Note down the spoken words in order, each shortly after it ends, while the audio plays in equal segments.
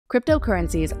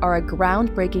Cryptocurrencies are a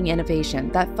groundbreaking innovation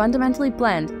that fundamentally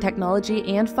blend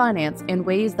technology and finance in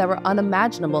ways that were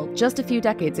unimaginable just a few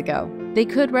decades ago. They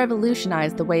could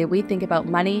revolutionize the way we think about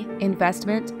money,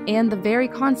 investment, and the very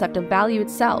concept of value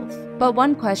itself. But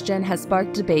one question has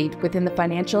sparked debate within the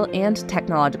financial and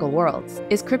technological worlds.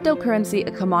 Is cryptocurrency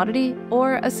a commodity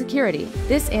or a security?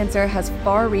 This answer has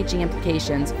far-reaching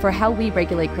implications for how we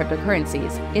regulate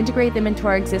cryptocurrencies, integrate them into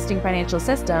our existing financial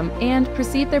system, and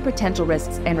perceive their potential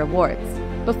risks and rewards.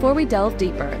 Before we delve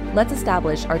deeper, let's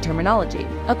establish our terminology.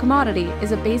 A commodity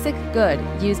is a basic good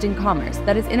used in commerce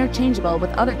that is interchangeable with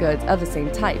other goods of the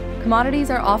same type. Commodities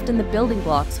are often the building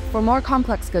blocks for more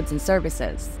complex goods and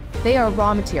services. They are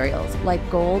raw materials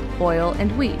like gold, oil,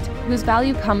 and wheat, whose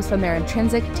value comes from their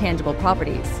intrinsic tangible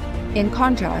properties. In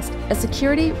contrast, a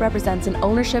security represents an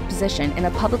ownership position in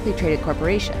a publicly traded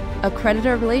corporation, a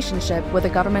creditor relationship with a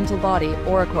governmental body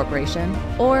or a corporation,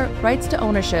 or rights to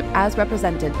ownership as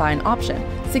represented by an option.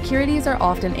 Securities are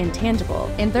often intangible,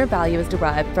 and their value is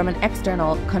derived from an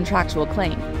external contractual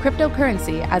claim.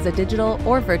 Cryptocurrency, as a digital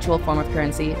or virtual form of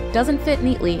currency, doesn't fit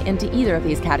neatly into either of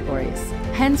these categories.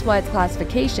 Hence why its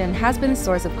classification has been a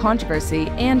source of controversy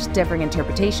and differing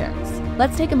interpretations.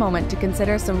 Let's take a moment to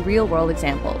consider some real-world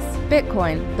examples.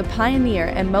 Bitcoin, the pioneer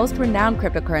and most renowned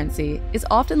cryptocurrency, is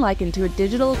often likened to a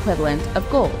digital equivalent of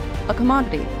gold, a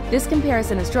commodity. This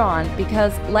comparison is drawn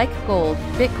because, like gold,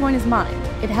 Bitcoin is mined.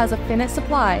 It has a finite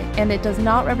supply, and it does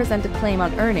not represent a claim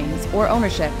on earnings or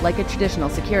ownership like a traditional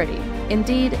security.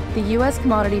 Indeed, the U.S.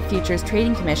 Commodity Futures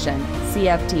Trading Commission,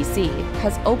 CFTC,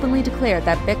 has openly declared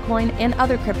that Bitcoin and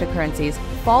other cryptocurrencies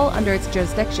fall under its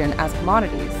jurisdiction as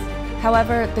commodities.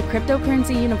 However, the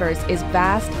cryptocurrency universe is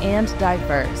vast and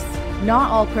diverse.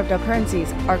 Not all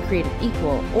cryptocurrencies are created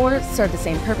equal or serve the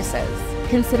same purposes.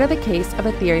 Consider the case of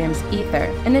Ethereum's Ether.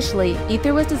 Initially,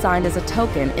 Ether was designed as a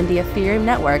token in the Ethereum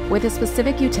network with a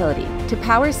specific utility to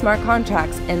power smart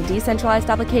contracts and decentralized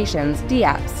applications,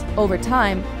 dApps. Over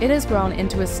time, it has grown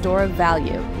into a store of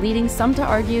value, leading some to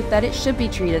argue that it should be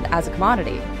treated as a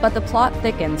commodity. But the plot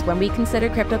thickens when we consider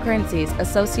cryptocurrencies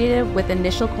associated with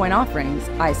initial coin offerings,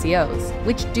 ICOs,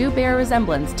 which do bear a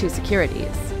resemblance to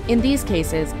securities. In these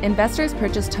cases, investors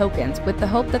purchase tokens with the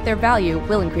hope that their value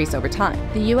will increase over time.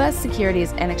 The U.S.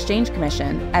 Securities and Exchange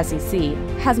Commission, SEC,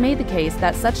 has made the case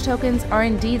that such tokens are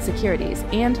indeed securities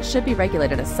and should be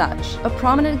regulated as such. A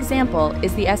prominent example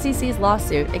is the SEC's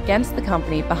lawsuit against the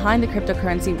company behind the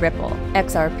cryptocurrency Ripple,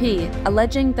 XRP,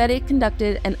 alleging that it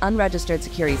conducted an unregistered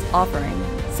securities offering.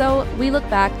 So we look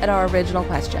back at our original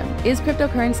question: is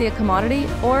cryptocurrency a commodity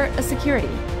or a security?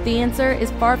 The answer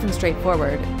is far from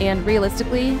straightforward, and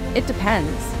realistically, it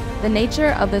depends. The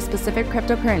nature of the specific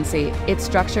cryptocurrency, its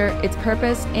structure, its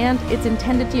purpose, and its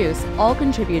intended use all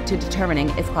contribute to determining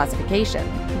its classification.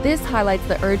 This highlights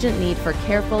the urgent need for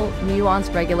careful,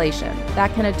 nuanced regulation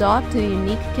that can adapt to the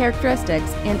unique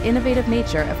characteristics and innovative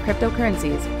nature of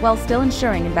cryptocurrencies while still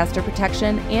ensuring investor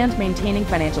protection and maintaining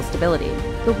financial stability.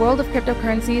 The world of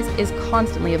cryptocurrencies is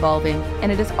constantly evolving,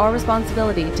 and it is our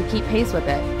responsibility to keep pace with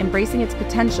it, embracing its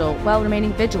potential while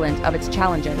remaining vigilant of its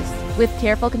challenges. With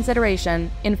careful consideration,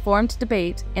 informed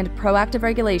debate, and proactive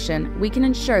regulation, we can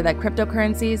ensure that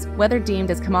cryptocurrencies, whether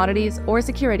deemed as commodities or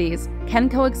securities, can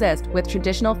coexist with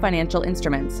traditional financial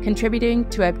instruments, contributing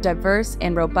to a diverse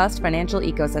and robust financial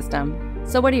ecosystem.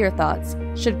 So what are your thoughts?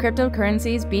 Should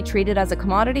cryptocurrencies be treated as a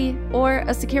commodity or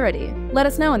a security? Let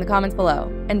us know in the comments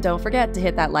below. And don't forget to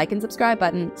hit that like and subscribe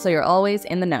button so you're always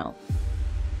in the know.